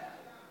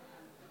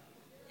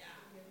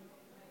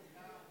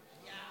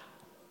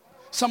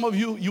 Some of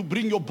you, you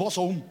bring your boss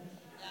home.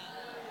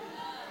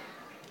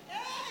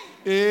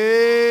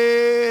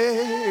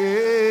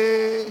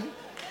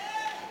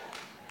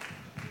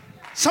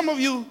 Some of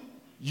you,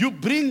 you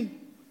bring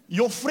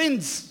your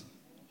friends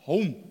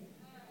home.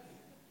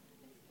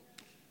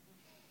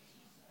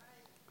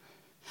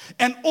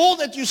 And all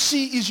that you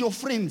see is your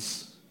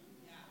friends.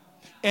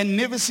 And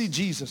never see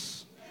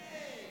Jesus.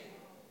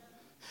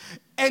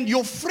 And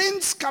your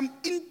friends come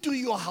into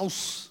your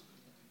house.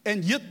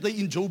 And yet they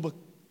in Joburg.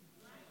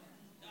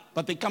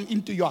 But they come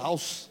into your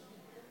house.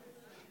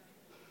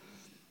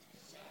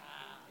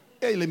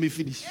 Hey, let me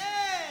finish.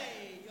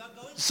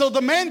 So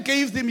the man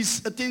gave them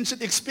his attention,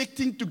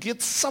 expecting to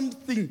get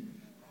something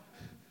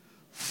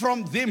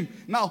from them.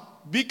 Now,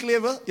 be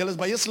clever. Julle is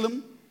baie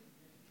slim.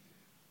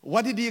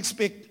 What did he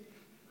expect?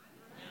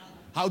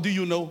 How do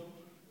you know?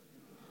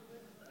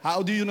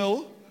 How do you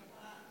know?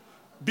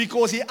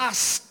 Because he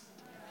asked.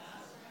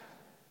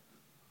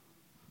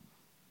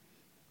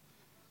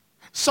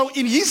 So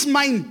in his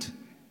mind,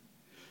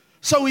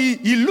 so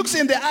he looks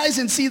in the eyes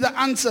and sees the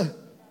answer.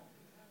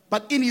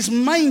 But in his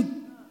mind,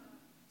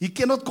 he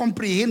cannot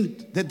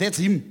comprehend that that's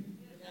him.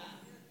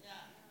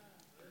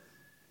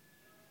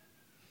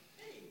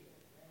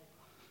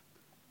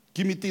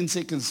 Give me 10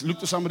 seconds. Look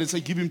to somebody and say,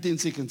 give him 10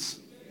 seconds.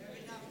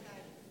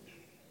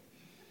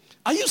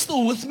 Are you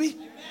still with me?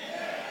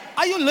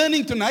 Are you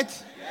learning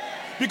tonight?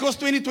 Because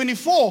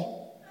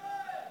 2024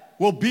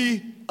 will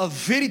be a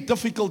very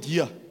difficult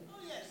year.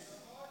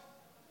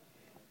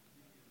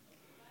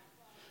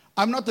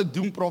 I'm not a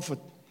doom prophet.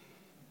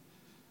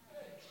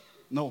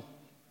 No.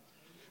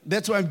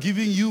 That's why I'm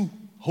giving you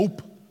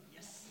hope.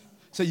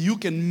 So you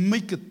can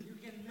make it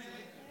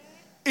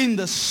in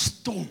the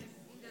storm.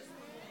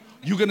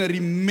 You're going to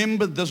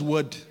remember this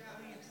word.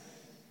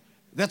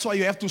 That's why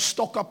you have to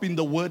stock up in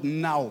the word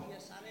now.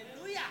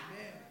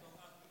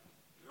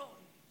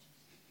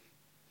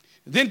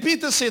 Then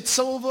Peter said,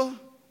 silver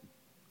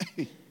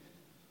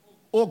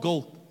or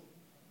gold,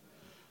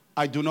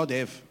 I do not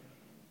have.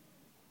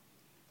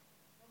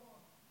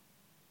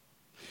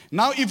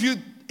 Now, if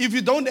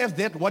you don't have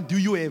that, what do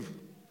you have?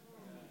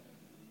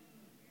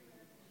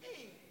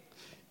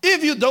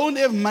 If you don't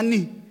have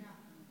money,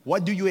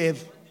 what do you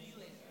have?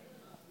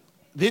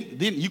 Then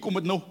you come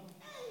no.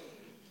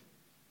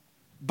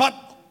 But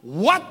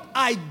what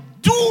I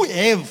do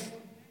have,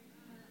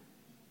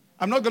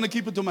 I'm not going to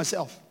keep it to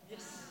myself.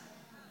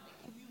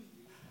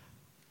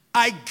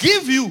 I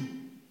give you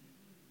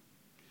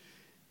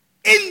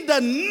in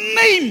the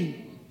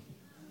name.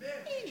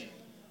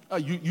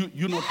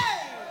 You know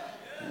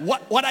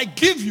what I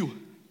give you.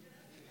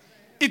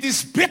 It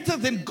is better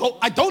than gold.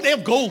 I don't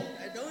have gold.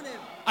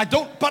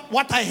 But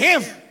what I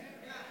have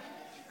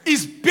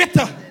is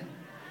better,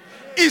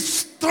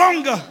 is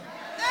stronger,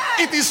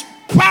 it is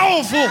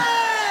powerful.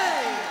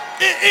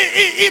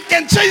 It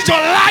can change your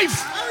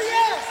life.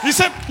 He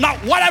said, now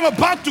what I'm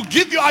about to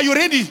give you, are you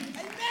ready?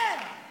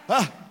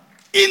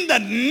 In the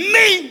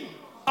name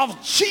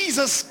of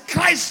Jesus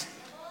Christ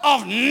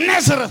of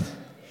Nazareth.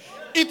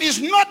 It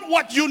is not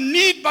what you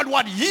need, but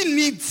what he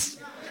needs.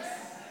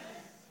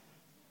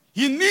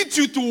 He needs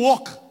you to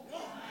walk.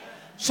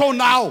 So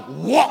now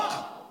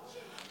walk.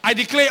 I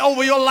declare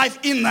over your life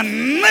in the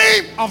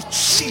name of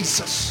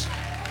Jesus.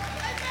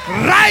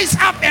 Rise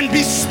up and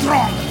be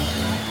strong.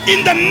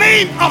 In the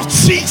name of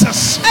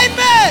Jesus.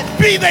 Amen.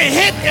 Be the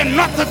head and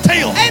not the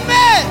tail.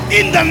 Amen.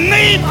 In the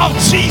name of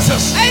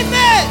Jesus.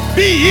 Amen.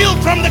 Be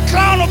healed from the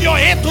crown of your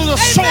head to the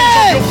soles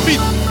of your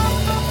feet.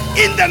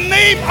 In the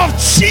name of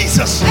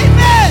Jesus.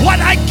 Amen.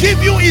 What I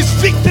give you is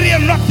victory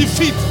and not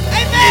defeat.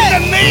 Amen. In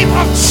the name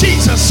of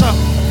Jesus.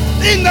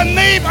 In the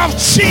name of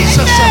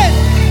Jesus.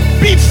 Amen.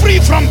 Be free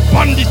from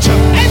bondage.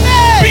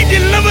 Amen. Be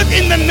delivered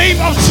in the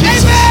name of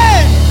Jesus.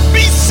 Amen.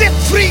 Be set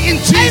free in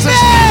Jesus'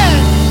 Amen.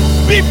 name.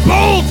 Be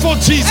bold for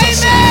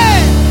Jesus.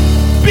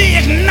 Amen. Be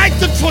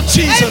ignited for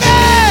Jesus.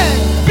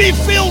 Amen. Be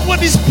filled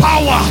with his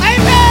power.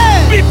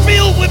 Amen. Be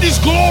filled with his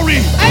glory.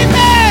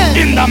 Amen.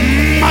 In the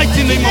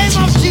mighty name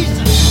of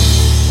Jesus.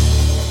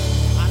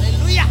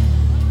 Hallelujah.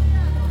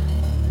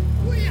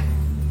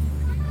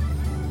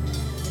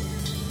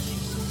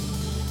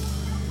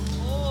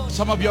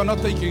 Some of you are not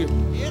taking it.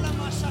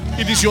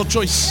 It is your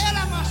choice.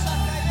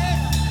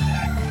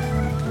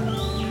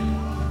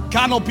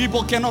 Carnal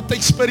people cannot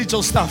take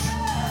spiritual stuff.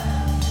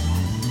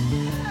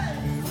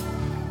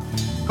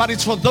 But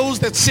it's for those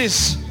that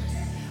says,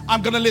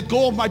 I'm going to let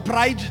go of my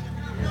pride.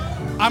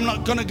 I'm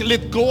not going to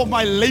let go of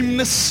my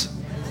lameness.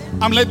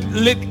 I'm let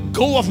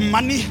go of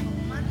money.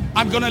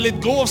 I'm going to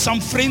let go of some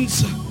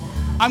friends.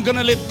 I'm going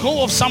to let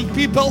go of some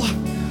people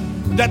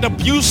that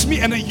abused me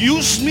and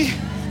used me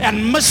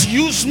and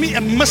misused me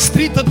and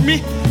mistreated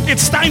me.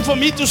 It's time for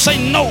me to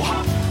say no.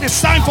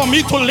 It's time for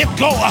me to let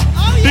go.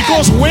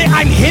 Because where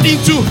I'm heading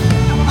to,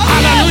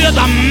 hallelujah,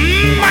 the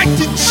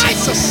mighty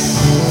Jesus.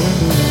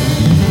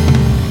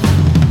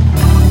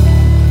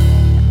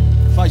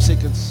 5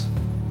 seconds.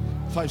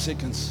 5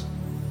 seconds.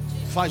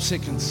 5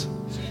 seconds.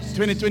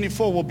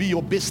 2024 will be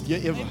your best year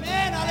ever.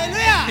 Amen.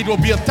 Hallelujah. It will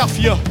be a tough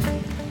year,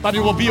 but it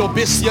will be your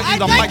best year in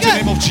the mighty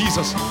name of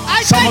Jesus.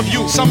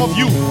 Some of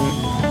you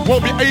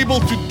will be able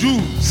to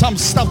do some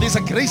stuff. There's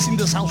a grace in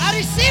this house. I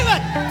receive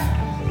it.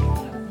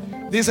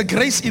 There's a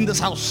grace in this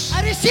house.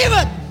 I receive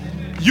it.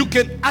 You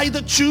can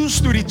either choose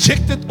to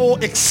reject it or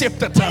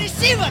accept it. I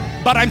receive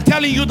it. But I'm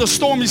telling you, the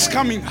storm is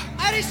coming.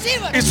 I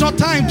receive it. It's not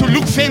time to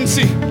look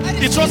fancy.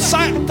 It's not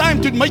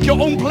time to make your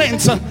own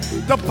plans.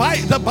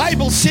 The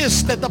Bible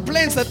says that the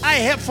plans that I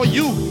have for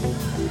you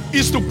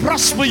is to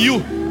prosper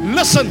you.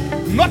 Listen,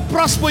 not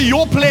prosper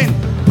your plan,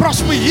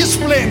 prosper his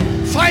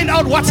plan. Find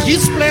out what's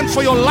his plan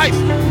for your life.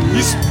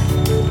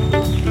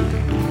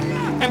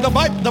 And the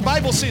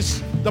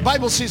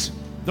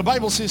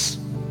Bible says,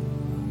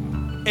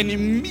 and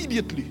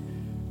immediately,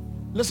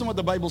 listen what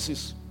the Bible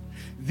says.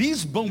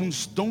 These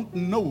bones don't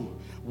know,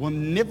 were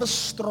never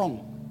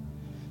strong.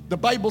 The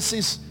Bible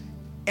says,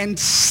 and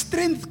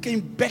strength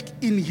came back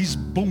in his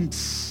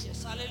bones.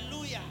 Yes,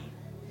 hallelujah.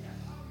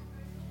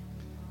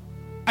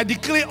 I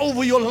declare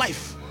over your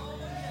life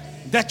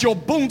that your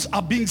bones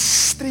are being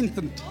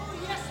strengthened.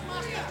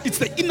 It's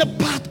the inner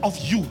part of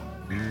you.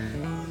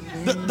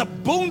 The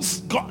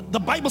bones, the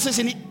Bible says,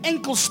 and the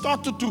ankles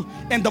started to,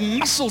 and the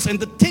muscles and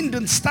the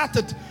tendons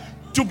started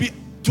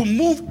to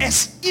move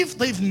as if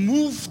they've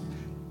moved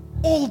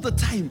all the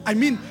time. I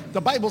mean, the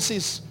Bible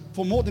says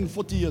for more than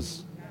 40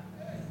 years.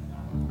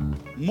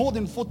 More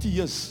than 40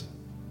 years.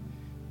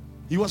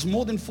 He was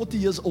more than 40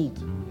 years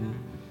old.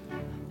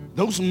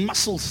 Those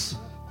muscles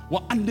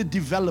were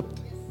underdeveloped.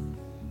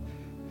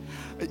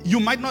 You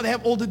might not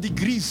have all the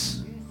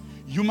degrees.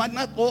 You might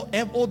not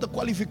have all the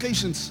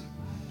qualifications.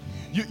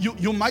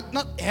 You might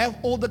not have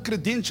all the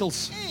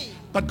credentials,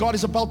 but God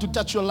is about to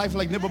touch your life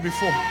like never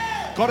before.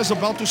 God is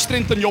about to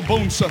strengthen your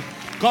bones.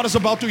 God is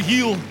about to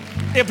heal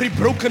every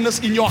brokenness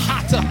in your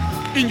heart,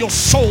 in your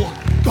soul.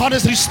 God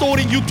is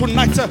restoring you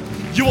tonight.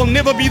 You will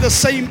never be the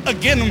same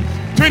again.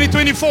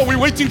 2024, we're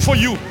waiting for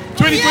you.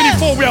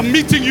 2024, we are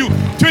meeting you.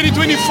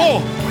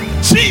 2024,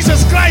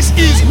 Jesus Christ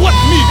is with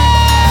me.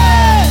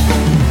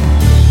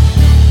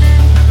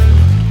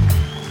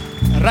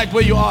 Right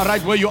where you are,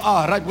 right where you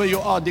are, right where you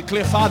are.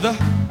 Declare, Father,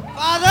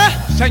 Father,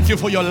 thank you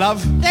for your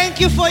love. thank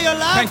you for your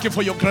love. Thank you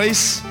for your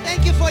grace.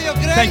 Thank you for your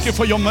grace. Thank you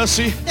for your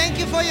mercy. Thank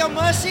you for your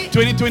mercy.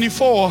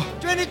 2024,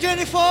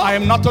 2024, I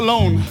am not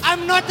alone.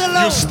 I'm not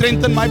alone. You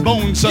strengthen my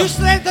bones. You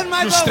strengthen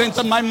my You bones.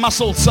 strengthen my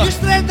muscles. You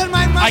strengthen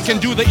my muscles. I can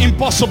do the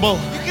impossible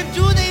You can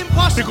do the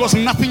impossible. because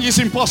nothing is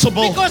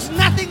impossible Because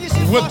nothing is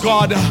impossible. with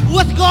God.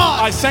 With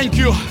God. I thank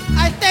you.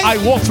 I thank I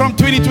you. walk from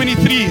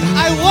 2023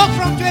 I walk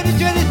from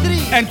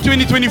 2023. and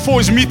 2024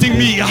 is meeting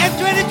me. And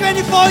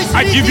 2024 is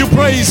I give you meeting me.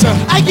 praise.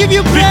 I give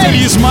you praise. Victory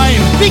is mine.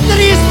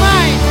 Victory is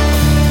mine.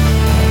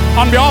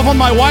 On behalf of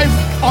my wife,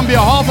 on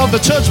behalf of the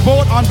church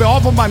board, on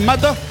behalf of my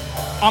mother,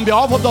 on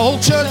behalf of the whole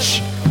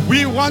church,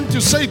 we want to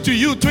say to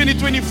you,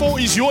 2024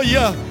 is your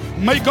year.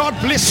 May God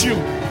bless you.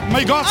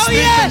 May God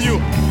strengthen yes. you.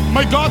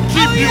 May God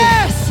keep you.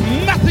 Yes.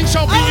 Nothing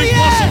shall be Oh,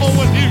 impossible yes.